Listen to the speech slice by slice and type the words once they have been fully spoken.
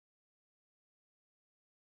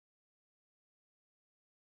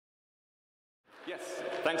Yes,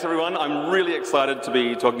 thanks everyone. I'm really excited to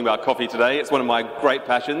be talking about coffee today. It's one of my great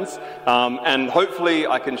passions, and hopefully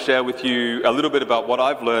I can share with you a little bit about what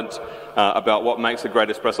I've learned about what makes a great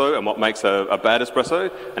espresso and what makes a bad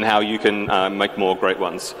espresso, and how you can make more great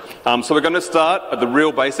ones. So we're going to start at the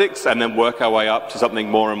real basics and then work our way up to something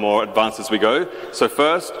more and more advanced as we go. So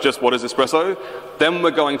first, just what is espresso? Then we're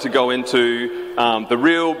going to go into the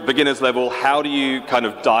real beginner's level. How do you kind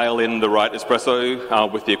of dial in the right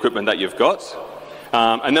espresso with the equipment that you've got?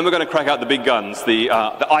 And then we're going to crack out the big guns, the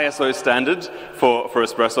ISO standard for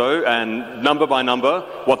espresso, and number by number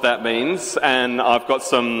what that means. And I've got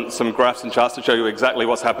some graphs and charts to show you exactly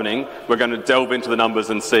what's happening. We're going to delve into the numbers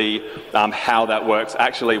and see how that works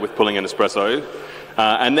actually with pulling an espresso.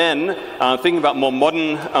 And then thinking about more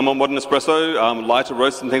modern espresso, lighter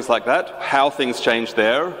roasts and things like that, how things change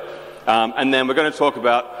there. And then we're going to talk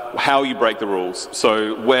about how you break the rules,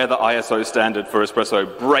 so where the ISO standard for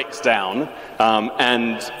espresso breaks down,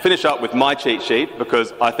 and finish up with my cheat sheet,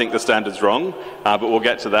 because I think the standard's wrong, but we'll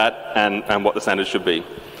get to that and what the standard should be.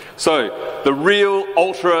 So the real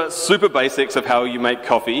ultra super basics of how you make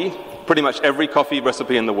coffee. Pretty much every coffee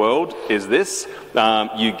recipe in the world is this.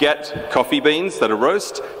 You get coffee beans that are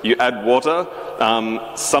roast, you add water,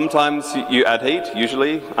 sometimes you add heat,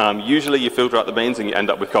 usually you filter out the beans and you end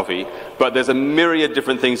up with coffee. But there's a myriad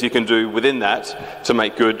different things you can do within that to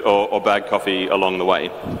make good or bad coffee along the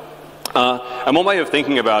way. And one way of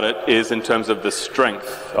thinking about it is in terms of the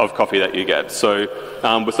strength of coffee that you get. So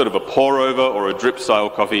with sort of a pour-over or a drip-style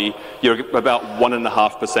coffee, you're about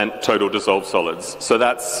 1.5% total dissolved solids. So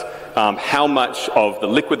that's how much of the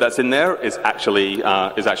liquid that's in there is actually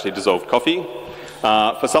dissolved coffee.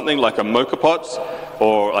 For something like a mocha pot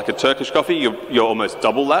or like a Turkish coffee, you're almost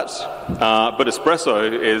double that. But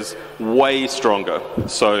espresso is way stronger.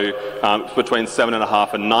 So between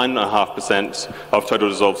 7.5 and 9.5% of total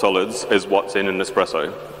dissolved solids is what's in an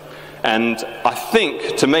espresso. And I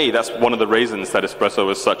think, to me, that's one of the reasons that espresso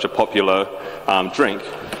is such a popular drink,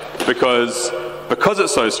 because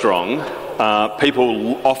it's so strong.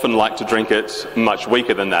 People often like to drink it much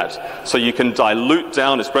weaker than that. So you can dilute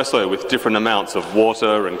down espresso with different amounts of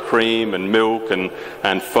water and cream and milk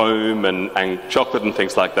and foam and chocolate and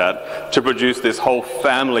things like that to produce this whole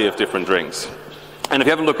family of different drinks. And if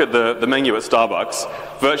you have a look at the menu at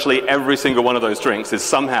Starbucks, virtually every single one of those drinks is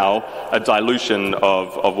somehow a dilution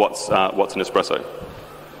of what's an espresso.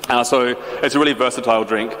 So it's a really versatile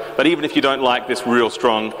drink, but even if you don't like this real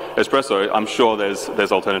strong espresso, I'm sure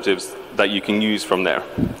there's alternatives that you can use from there.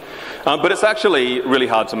 But it's actually really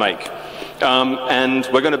hard to make. And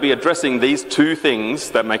we're going to be addressing these two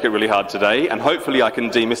things that make it really hard today, and hopefully I can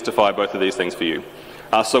demystify both of these things for you.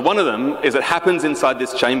 So one of them is it happens inside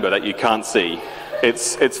this chamber that you can't see.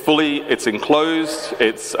 It's enclosed,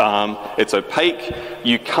 it's opaque,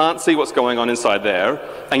 you can't see what's going on inside there,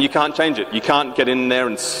 and you can't change it. You can't get in there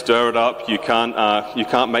and stir it up, you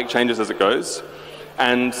can't make changes as it goes,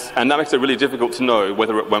 and that makes it really difficult to know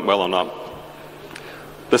whether it went well or not.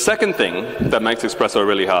 The second thing that makes espresso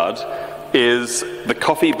really hard is the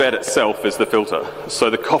coffee bed itself is the filter. So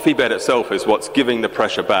the coffee bed itself is what's giving the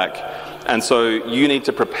pressure back. And so you need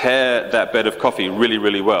to prepare that bed of coffee really,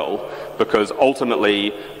 really well, because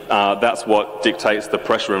ultimately that's what dictates the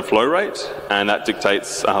pressure and flow rate, and that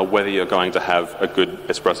dictates whether you're going to have a good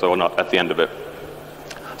espresso or not at the end of it.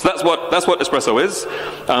 So that's what espresso is.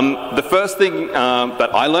 The first thing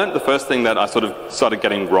that I learned, the first thing that I sort of started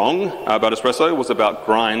getting wrong about espresso was about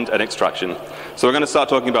grind and extraction. So we're going to start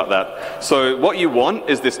talking about that. So what you want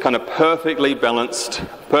is this kind of perfectly balanced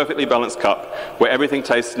cup where everything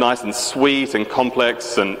tastes nice and sweet and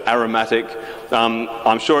complex and aromatic.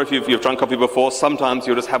 I'm sure if you've drunk coffee before, sometimes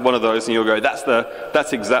you'll just have one of those and you'll go,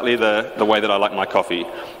 that's exactly the way that I like my coffee.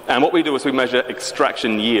 And what we do is we measure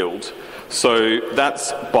extraction yield. So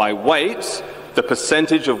that's by weight, the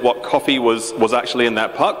percentage of what coffee was actually in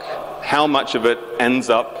that puck, how much of it ends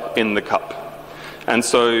up in the cup. And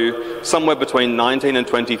so somewhere between 19 and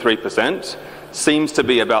 23% seems to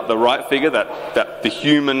be about the right figure that the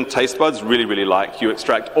human taste buds really, really like. You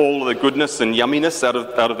extract all of the goodness and yumminess out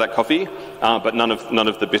of that coffee, but none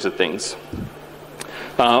of the bitter things.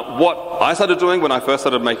 What I started doing when I first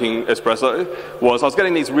started making espresso was I was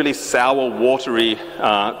getting these really sour, watery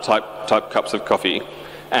type cups of coffee.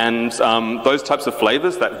 And those types of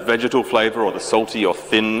flavors, that vegetal flavor or the salty or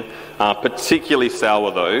thin, particularly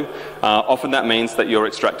sour though, often that means that you're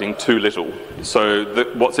extracting too little. So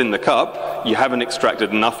what's in the cup, you haven't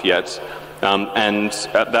extracted enough yet, and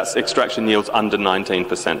that's extraction yields under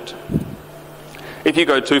 19%. If you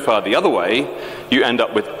go too far the other way, you end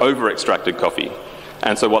up with over-extracted coffee.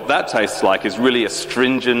 And so what that tastes like is really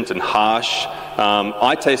astringent and harsh.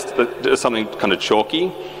 I taste something kind of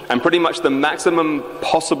chalky, and pretty much the maximum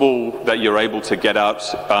possible that you're able to get out,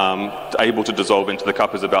 able to dissolve into the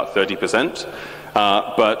cup is about 30%.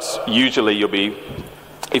 But usually you'll be,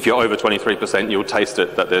 if you're over 23%, you'll taste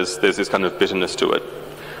it, that there's this kind of bitterness to it.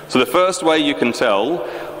 So the first way you can tell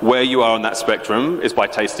where you are on that spectrum is by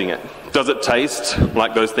tasting it. Does it taste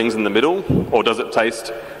like those things in the middle, or does it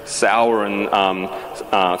taste sour and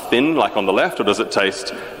thin like on the left, or does it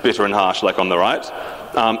taste bitter and harsh like on the right?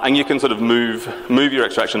 And you can sort of move your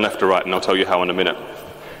extraction left to right, and I'll tell you how in a minute.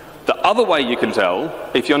 The other way you can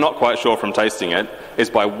tell, if you're not quite sure from tasting it, is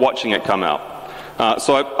by watching it come out.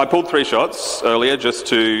 So I pulled 3 shots earlier just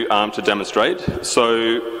to demonstrate.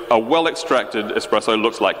 So a well-extracted espresso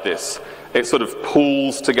looks like this. It sort of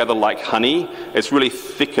pools together like honey. It's really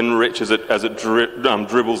thick and rich as it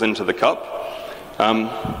dribbles into the cup.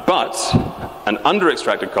 But an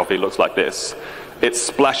under-extracted coffee looks like this. It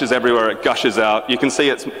splashes everywhere, it gushes out. You can see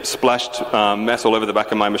it's splashed mess all over the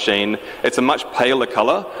back of my machine. It's a much paler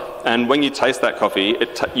color, and when you taste that coffee,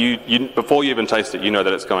 before you even taste it, you know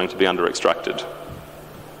that it's going to be under-extracted.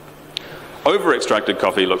 Over-extracted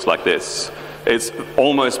coffee looks like this. It's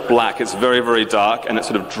almost black, it's very, very dark, and it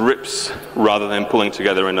sort of drips rather than pulling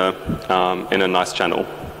together in a nice channel.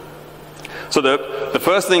 So the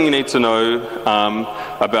first thing you need to know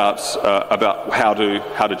about how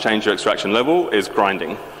to change your extraction level is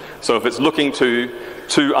grinding. So if it's looking too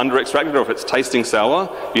under-extracted, or if it's tasting sour,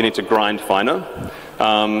 you need to grind finer.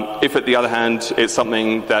 If, at the other hand, it's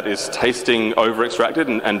something that is tasting over-extracted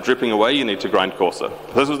and dripping away, you need to grind coarser.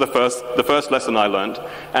 This was the first lesson I learned,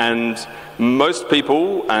 and most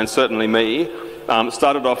people, and certainly me,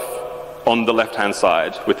 started off on the left-hand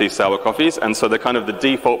side with these sour coffees, and so the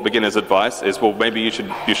default beginner's advice is, well, maybe you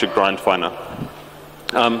should grind finer.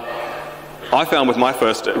 I found with my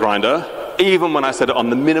first grinder, even when I set it on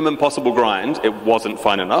the minimum possible grind, it wasn't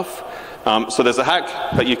fine enough. So there's a hack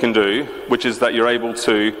that you can do, which is that you're able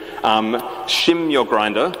to shim your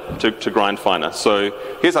grinder to grind finer. So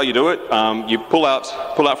here's how you do it. You pull out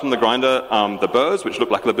from the grinder the burrs, which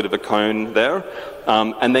look like a little bit of a cone there,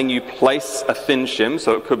 and then you place a thin shim,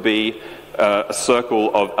 so it could be a circle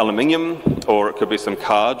of aluminium, or it could be some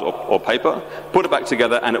card or paper. Put it back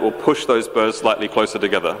together, and it will push those burrs slightly closer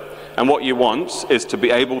together. And what you want is to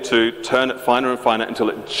be able to turn it finer and finer until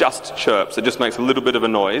it just chirps. It just makes a little bit of a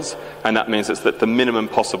noise, and that means it's at the minimum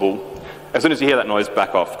possible. As soon as you hear that noise,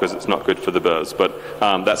 back off, because it's not good for the burrs. But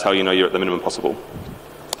that's how you know you're at the minimum possible.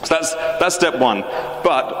 So that's step one,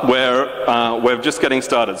 but we're just getting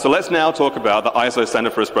started. So let's now talk about the ISO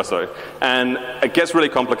standard for espresso. And it gets really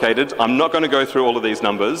complicated. I'm not going to go through all of these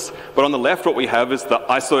numbers, but on the left what we have is the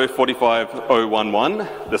ISO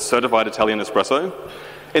 45011, the certified Italian espresso.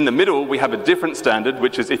 In the middle, we have a different standard,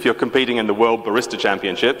 which is if you're competing in the World Barista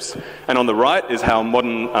Championships. And on the right is how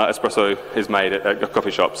modern espresso is made at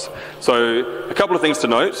coffee shops. So a couple of things to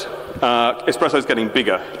note. Espresso is getting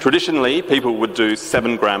bigger. Traditionally, people would do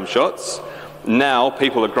 7-gram shots. Now,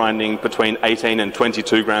 people are grinding between 18 and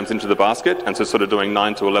 22 grams into the basket, and so sort of doing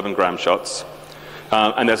 9 to 11-gram shots.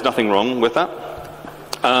 And there's nothing wrong with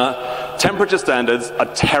that. Temperature standards are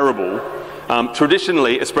terrible.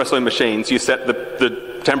 Traditionally, espresso machines, you set the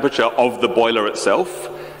temperature of the boiler itself,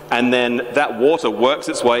 and then that water works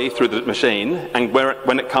its way through the machine, and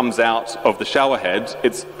when it comes out of the shower head,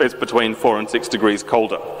 it's between 4 and 6 degrees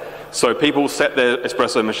colder. So people set their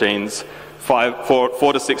espresso machines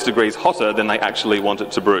 4 to 6 degrees hotter than they actually want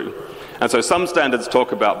it to brew. And so some standards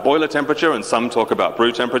talk about boiler temperature and some talk about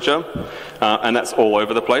brew temperature, and that's all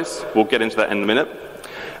over the place. We'll get into that in a minute.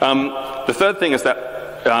 The third thing is that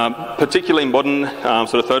particularly modern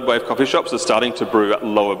sort of third wave coffee shops are starting to brew at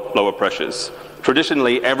lower pressures.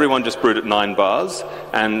 Traditionally, everyone just brewed at 9 bars,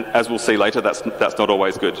 and as we'll see later, that's not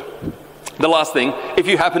always good. The last thing, if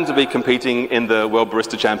you happen to be competing in the World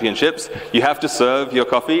Barista Championships, you have to serve your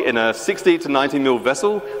coffee in a 60 to 90 ml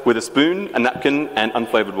vessel with a spoon, a napkin, and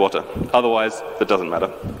unflavored water. Otherwise, it doesn't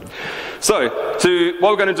matter. So,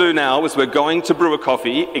 what we're going to do now is we're going to brew a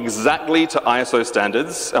coffee exactly to ISO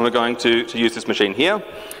standards, and we're going to use this machine here.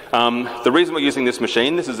 The reason we're using this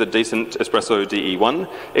machine, this is a decent Espresso DE1,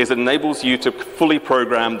 is it enables you to fully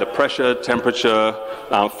program the pressure, temperature,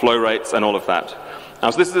 flow rates, and all of that.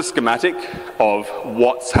 So this is a schematic of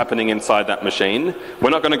what's happening inside that machine. We're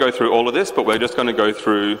not going to go through all of this, but we're just going to go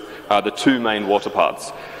through the 2 main water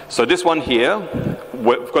parts. So this one here,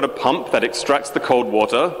 we've got a pump that extracts the cold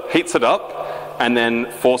water, heats it up, and then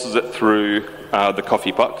forces it through the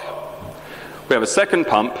coffee puck. We have a second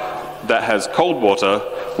pump that has cold water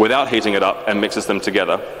without heating it up and mixes them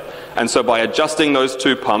together. And so by adjusting those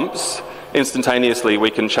 2 pumps, instantaneously we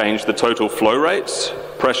can change the total flow rate,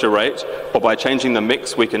 pressure rate, or by changing the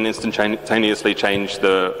mix we can instantaneously change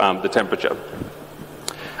the temperature.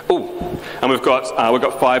 Ooh, and we've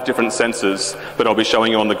got 5 different sensors that I'll be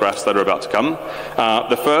showing you on the graphs that are about to come.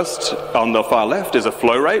 The first, on the far left, is a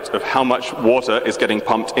flow rate of how much water is getting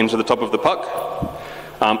pumped into the top of the puck.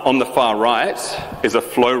 On the far right is a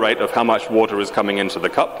flow rate of how much water is coming into the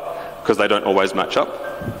cup, because they don't always match up.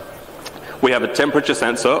 We have a temperature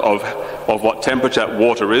sensor of what temperature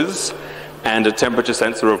water is, and a temperature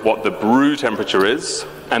sensor of what the brew temperature is,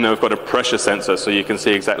 and then we've got a pressure sensor, so you can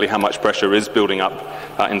see exactly how much pressure is building up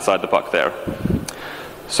inside the puck there.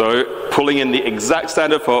 So pulling in the exact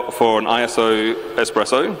standard for an ISO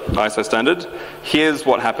espresso, ISO standard, here's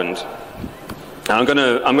what happened. Now I'm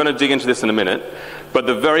going to dig into this in a minute, but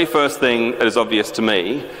the very first thing that is obvious to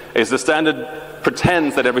me is the standard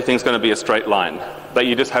pretends that everything's going to be a straight line, that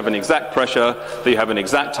you just have an exact pressure, that you have an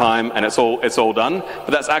exact time, and it's all done.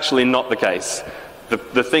 But that's actually not the case.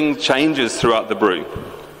 The thing changes throughout the brew.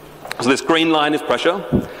 So this green line is pressure,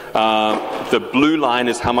 the blue line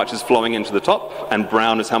is how much is flowing into the top, and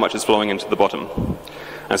brown is how much is flowing into the bottom.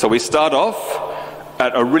 And so we start off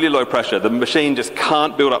at a really low pressure. The machine just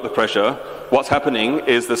can't build up the pressure. What's happening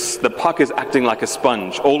is the puck is acting like a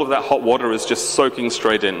sponge. All of that hot water is just soaking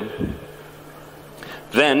straight in.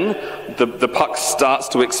 Then the puck starts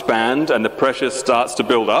to expand and the pressure starts to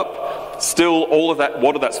build up. Still, all of that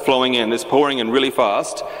water that's flowing in is pouring in really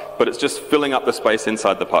fast, but it's just filling up the space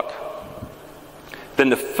inside the puck. Then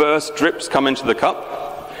the first drips come into the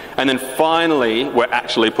cup, and then finally we're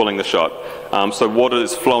actually pulling the shot. So water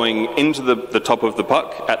is flowing into the top of the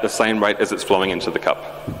puck at the same rate as it's flowing into the cup.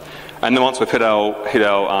 And then once we've hit our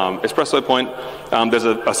espresso point, there's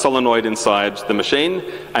a solenoid inside the machine,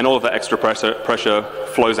 and all of that extra pressure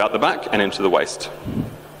flows out the back and into the waste.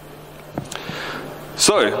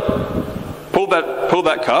 So, pull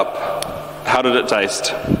that cup. How did it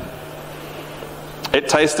taste? It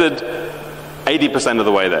tasted 80% of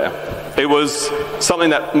the way there. It was something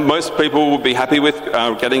that most people would be happy with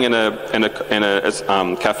getting in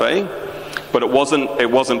a cafe, but it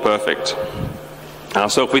wasn't perfect.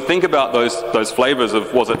 So if we think about those flavors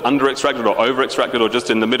of, was it under-extracted or over-extracted or just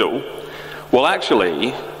in the middle, well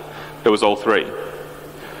actually, it was all 3.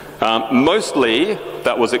 Mostly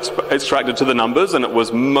that was extracted to the numbers, and it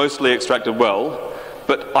was mostly extracted well,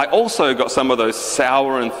 but I also got some of those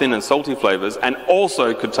sour and thin and salty flavors, and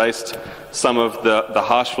also could taste some of the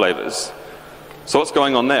harsh flavors. So what's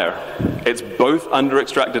going on there? It's both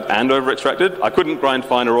under-extracted and over-extracted. I couldn't grind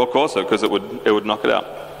finer or coarser because it would knock it out.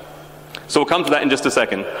 So we'll come to that in just a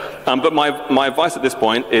second. But my advice at this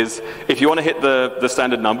point is, if you want to hit the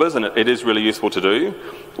standard numbers, and it is really useful to do,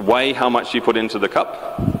 weigh how much you put into the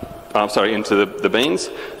cup, into the beans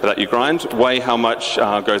that you grind, weigh how much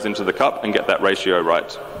goes into the cup, and get that ratio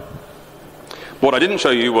right. What I didn't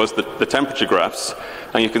show you was the temperature graphs,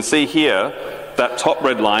 and you can see here that top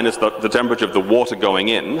red line is the temperature of the water going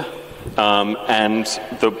in, and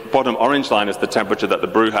the bottom orange line is the temperature that the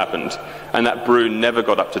brew happened, and that brew never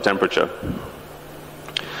got up to temperature.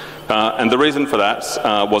 And the reason for that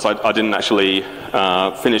was I didn't actually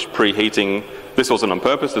finish preheating. This wasn't on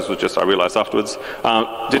purpose, this was just, I realized afterwards,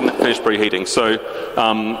 didn't finish preheating. So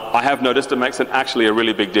I have noticed it makes actually a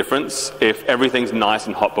really big difference if everything's nice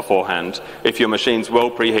and hot beforehand. If your machine's well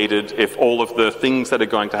preheated, if all of the things that are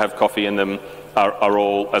going to have coffee in them are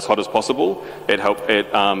all as hot as possible, it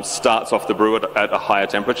starts off the brew at a higher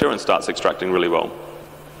temperature and starts extracting really well.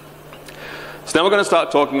 So now we're going to start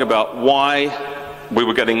talking about why we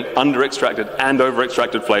were getting under-extracted and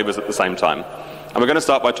over-extracted flavors at the same time. And we're going to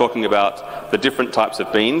start by talking about the different types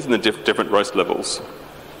of beans and the different roast levels.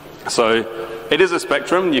 So it is a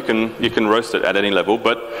spectrum. You can roast it at any level,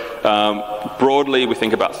 but broadly we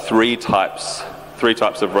think about three types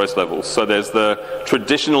of roast levels. So there's the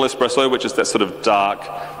traditional espresso, which is that sort of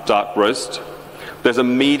dark roast. There's a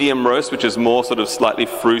medium roast, which is more sort of slightly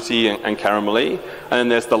fruity and caramelly. And then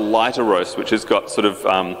there's the lighter roast, which has got sort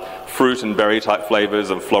of fruit and berry type flavors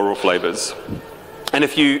and floral flavors. And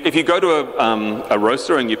if you go to a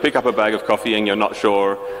roaster and you pick up a bag of coffee and you're not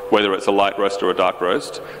sure whether it's a light roast or a dark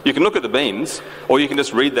roast, you can look at the beans, or you can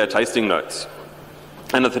just read their tasting notes.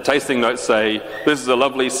 And if the tasting notes say, this is a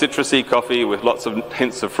lovely citrusy coffee with lots of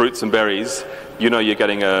hints of fruits and berries, you know you're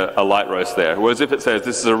getting a light roast there. Whereas if it says,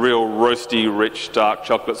 this is a real roasty, rich, dark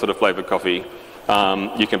chocolate sort of flavored coffee,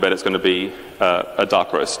 you can bet it's going to be a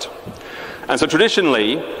dark roast. And so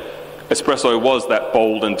traditionally, espresso was that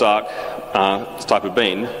bold and dark type of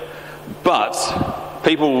bean, but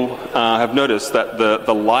people have noticed that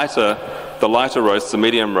the lighter the lighter roasts, the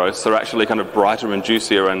medium roasts, are actually kind of brighter and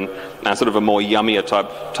juicier and sort of a more yummier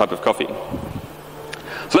type of coffee.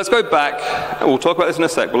 So let's go back, and we'll talk about this in a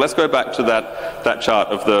sec, but let's go back to that chart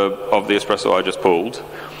of the espresso I just pulled.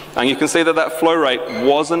 And you can see that flow rate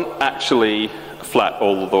wasn't actually flat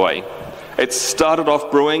all the way. It started off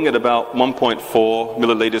brewing at about 1.4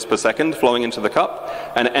 milliliters per second flowing into the cup,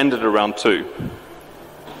 and it ended around 2.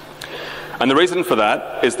 And the reason for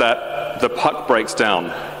that is that the puck breaks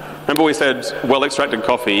down. Remember we said well-extracted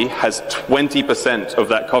coffee has 20% of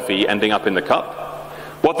that coffee ending up in the cup?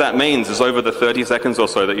 What that means is over the 30 seconds or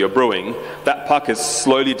so that you're brewing, that puck is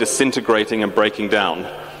slowly disintegrating and breaking down.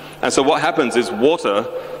 And so what happens is water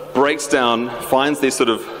breaks down, finds these sort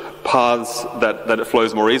of paths that it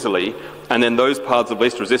flows more easily, and then those paths of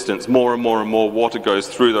least resistance, more and more and more water goes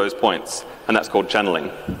through those points, and that's called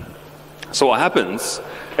channeling. So what happens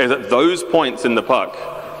is at those points in the puck,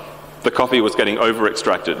 the coffee was getting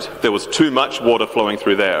over-extracted. There was too much water flowing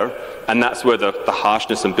through there, and that's where the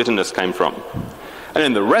harshness and bitterness came from. And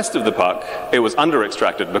in the rest of the puck, it was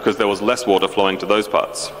under-extracted because there was less water flowing to those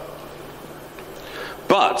parts.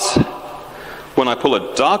 But when I pull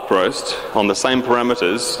a dark roast on the same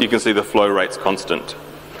parameters, you can see the flow rate's constant.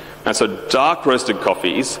 And so dark roasted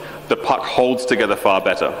coffees, the puck holds together far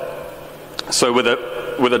better. So with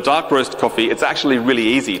a dark roast coffee, it's actually really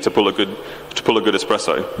easy to pull a good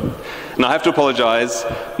espresso. And I have to apologize,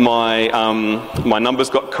 my numbers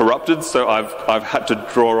got corrupted, so I've had to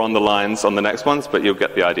draw on the lines on the next ones, but you'll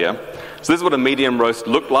get the idea. So this is what a medium roast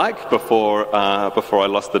looked like before I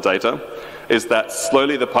lost the data, is that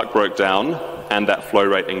slowly the puck broke down and that flow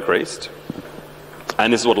rate increased.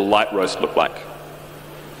 And this is what a light roast looked like.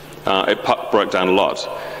 It puck broke down a lot.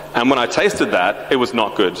 And when I tasted that, it was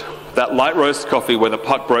not good. That light roast coffee where the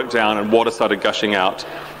puck broke down and water started gushing out,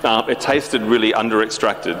 it tasted really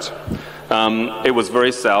under-extracted. It was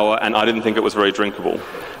very sour, and I didn't think it was very drinkable.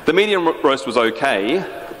 The medium roast was okay,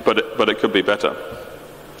 but it could be better.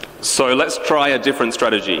 So let's try a different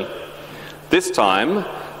strategy. This time,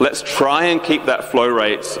 let's try and keep that flow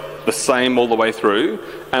rate the same all the way through,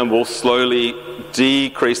 and we'll slowly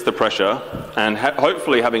decrease the pressure, and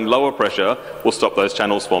hopefully having lower pressure will stop those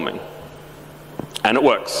channels forming. And it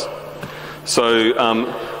works. So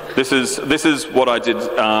this is what I did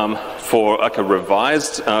for like a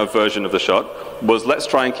revised version of the shot, was let's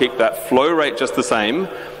try and keep that flow rate just the same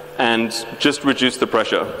and just reduce the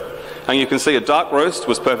pressure. And you can see a dark roast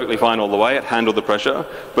was perfectly fine all the way, it handled the pressure,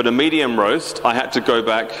 but a medium roast, I had to go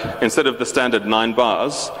back, instead of the standard 9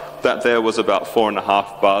 bars, that there was about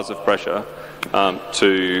 4.5 bars of pressure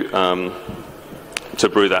to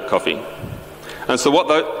brew that coffee. And so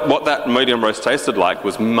what that medium roast tasted like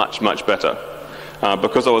was much, much better.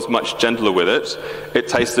 Because I was much gentler with it, it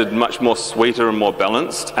tasted much more sweeter and more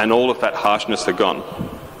balanced, and all of that harshness had gone.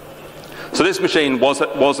 So this machine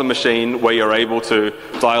was a machine where you're able to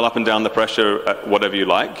dial up and down the pressure at whatever you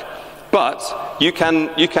like. But you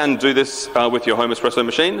can do this with your home espresso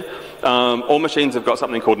machine. All machines have got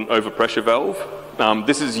something called an overpressure valve.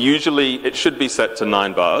 This is usually, it should be set to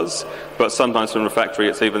 9 bars, but sometimes from the factory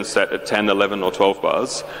it's even set at 10, 11 or 12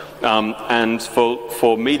 bars. And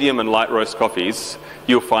for medium and light roast coffees,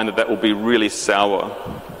 you'll find that will be really sour.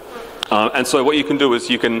 And so what you can do is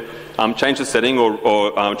you can change the setting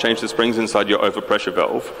or change the springs inside your overpressure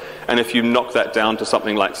valve. And if you knock that down to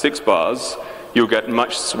something like 6 bars, you'll get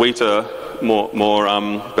much sweeter, more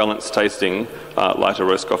balanced tasting lighter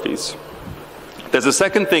roast coffees. There's a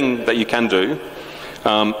second thing that you can do,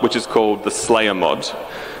 which is called the Slayer mod,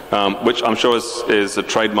 which I'm sure is a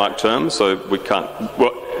trademark term, so we can't.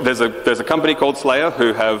 Well, there's a company called Slayer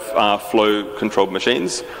who have flow-controlled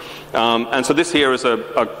machines. And so this here is a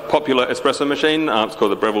popular espresso machine. It's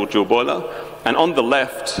called the Breville Dual Boiler. And on the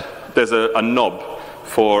left, there's a knob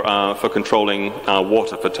for controlling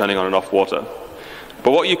water, for turning on and off water.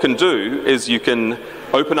 But what you can do is you can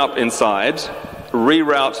open up inside,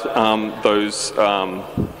 reroute those.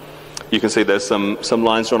 You can see there's some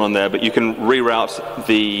lines drawn on there, but you can reroute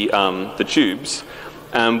the tubes.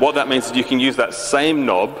 And what that means is you can use that same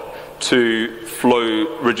knob to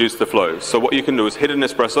reduce the flow. So what you can do is hit an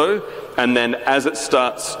espresso, and then as it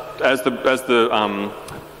starts, as the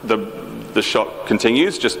shot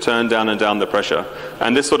continues, just turn down and down the pressure.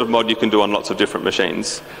 And this sort of mod you can do on lots of different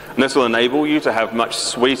machines. And this will enable you to have much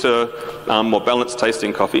sweeter, more balanced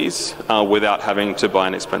tasting coffees without having to buy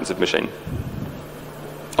an expensive machine.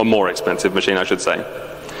 A more expensive machine, I should say.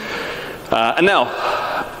 And now,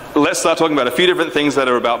 let's start talking about a few different things that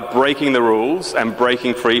are about breaking the rules and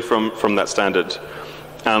breaking free from that standard.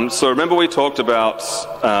 So remember we talked about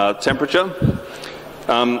temperature.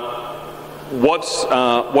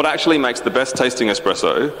 What actually makes the best tasting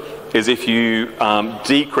espresso is if you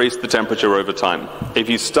decrease the temperature over time. If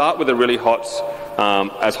you start with a really hot,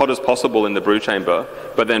 as hot as possible in the brew chamber,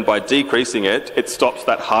 but then by decreasing it, it stops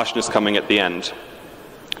that harshness coming at the end.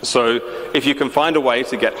 So if you can find a way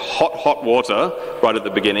to get hot water right at the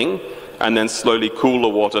beginning, and then slowly cool the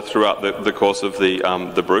water throughout the course of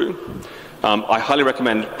the brew, I highly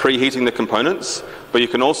recommend preheating the components, but you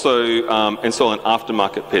can also install an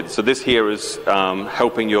aftermarket PID. So this here is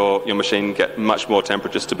helping your machine get much more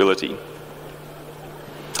temperature stability.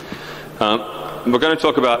 We're going to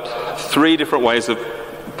talk about 3 different ways of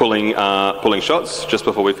pulling shots just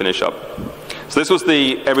before we finish up. So this was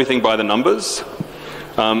the everything by the numbers.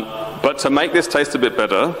 But to make this taste a bit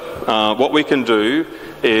better, what we can do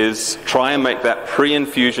is try and make that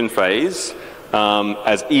pre-infusion phase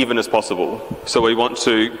as even as possible. So we want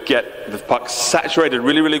to get the puck saturated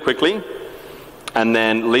really, really quickly, and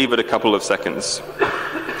then leave it a couple of seconds.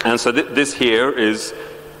 And so this here is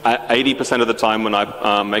 80% of the time when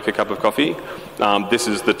I make a cup of coffee, this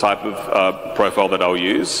is the type of profile that I'll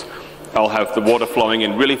use. I'll have the water flowing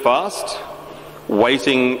in really fast,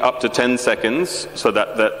 waiting up to 10 seconds so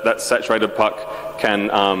that saturated puck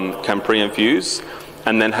can pre-infuse,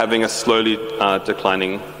 and then having a slowly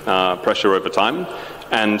declining pressure over time.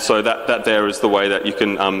 And so that there is the way that you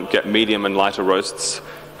can get medium and lighter roasts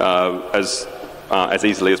as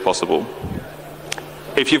easily as possible.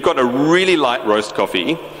 If you've got a really light roast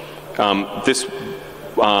coffee,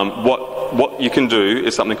 what you can do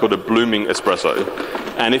is something called a blooming espresso.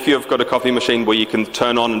 And if you've got a coffee machine where you can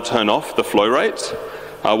turn on and turn off the flow rate,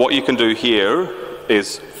 what you can do here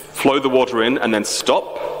is flow the water in and then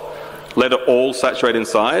stop, let it all saturate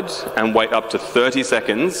inside, and wait up to 30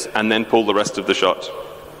 seconds, and then pull the rest of the shot.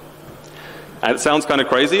 And it sounds kind of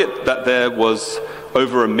crazy that there was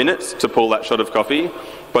over a minute to pull that shot of coffee,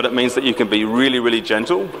 but it means that you can be really, really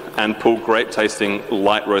gentle and pull great tasting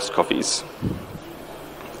light roast coffees.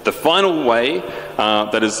 The final way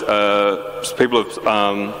that is people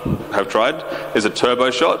have tried is a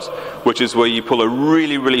turbo shot, which is where you pull a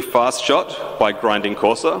really, really fast shot by grinding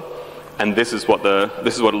coarser, and this is what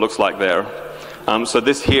it looks like there. So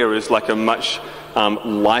this here is like a much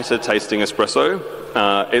lighter tasting espresso.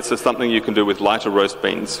 It's something you can do with lighter roast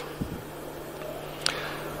beans.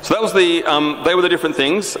 So that was they were the different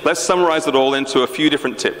things. Let's summarize it all into a few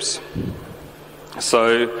different tips.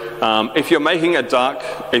 So if you're making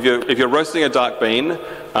if you're roasting a dark bean,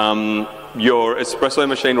 your espresso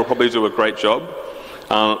machine will probably do a great job.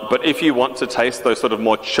 But if you want to taste those sort of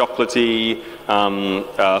more chocolatey,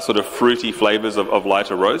 sort of fruity flavors of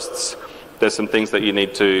lighter roasts, there's some things that you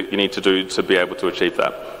need to do to be able to achieve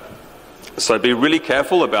that. So be really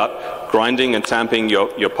careful about grinding and tamping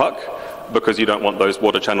your puck, because you don't want those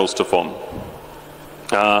water channels to form.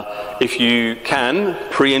 If you can,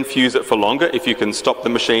 pre-infuse it for longer, if you can stop the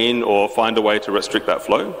machine or find a way to restrict that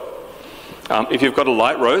flow. If you've got a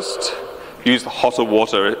light roast, use hotter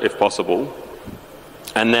water if possible.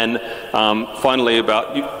 And then finally,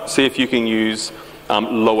 see if you can use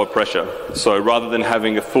lower pressure. So rather than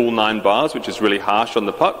having a full 9 bars, which is really harsh on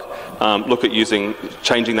the puck, look at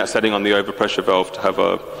changing that setting on the overpressure valve to have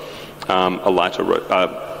a lighter,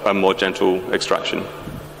 a more gentle extraction.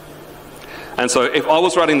 And so if I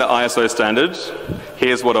was writing the ISO standard,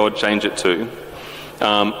 here's what I would change it to.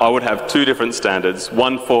 I would have 2 different standards,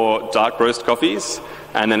 one for dark roast coffees,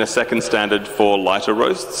 and then a second standard for lighter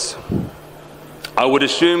roasts. I would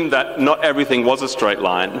assume that not everything was a straight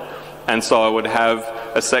line, and so I would have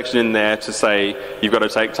a section in there to say you've got to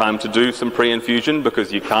take time to do some pre-infusion,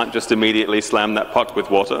 because you can't just immediately slam that puck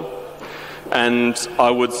with water. And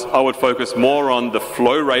I would focus more on the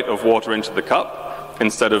flow rate of water into the cup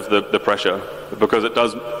instead of the pressure, because it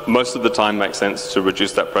does most of the time make sense to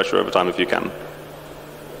reduce that pressure over time if you can.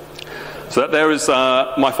 So there is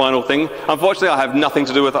my final thing. Unfortunately, I have nothing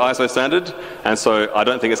to do with the ISO standard, and so I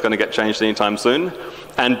don't think it's going to get changed anytime soon.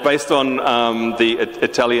 And based on the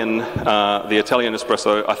Italian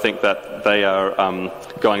espresso, I think that they are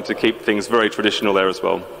going to keep things very traditional there as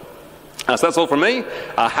well. So that's all from me.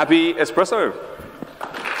 Happy espresso.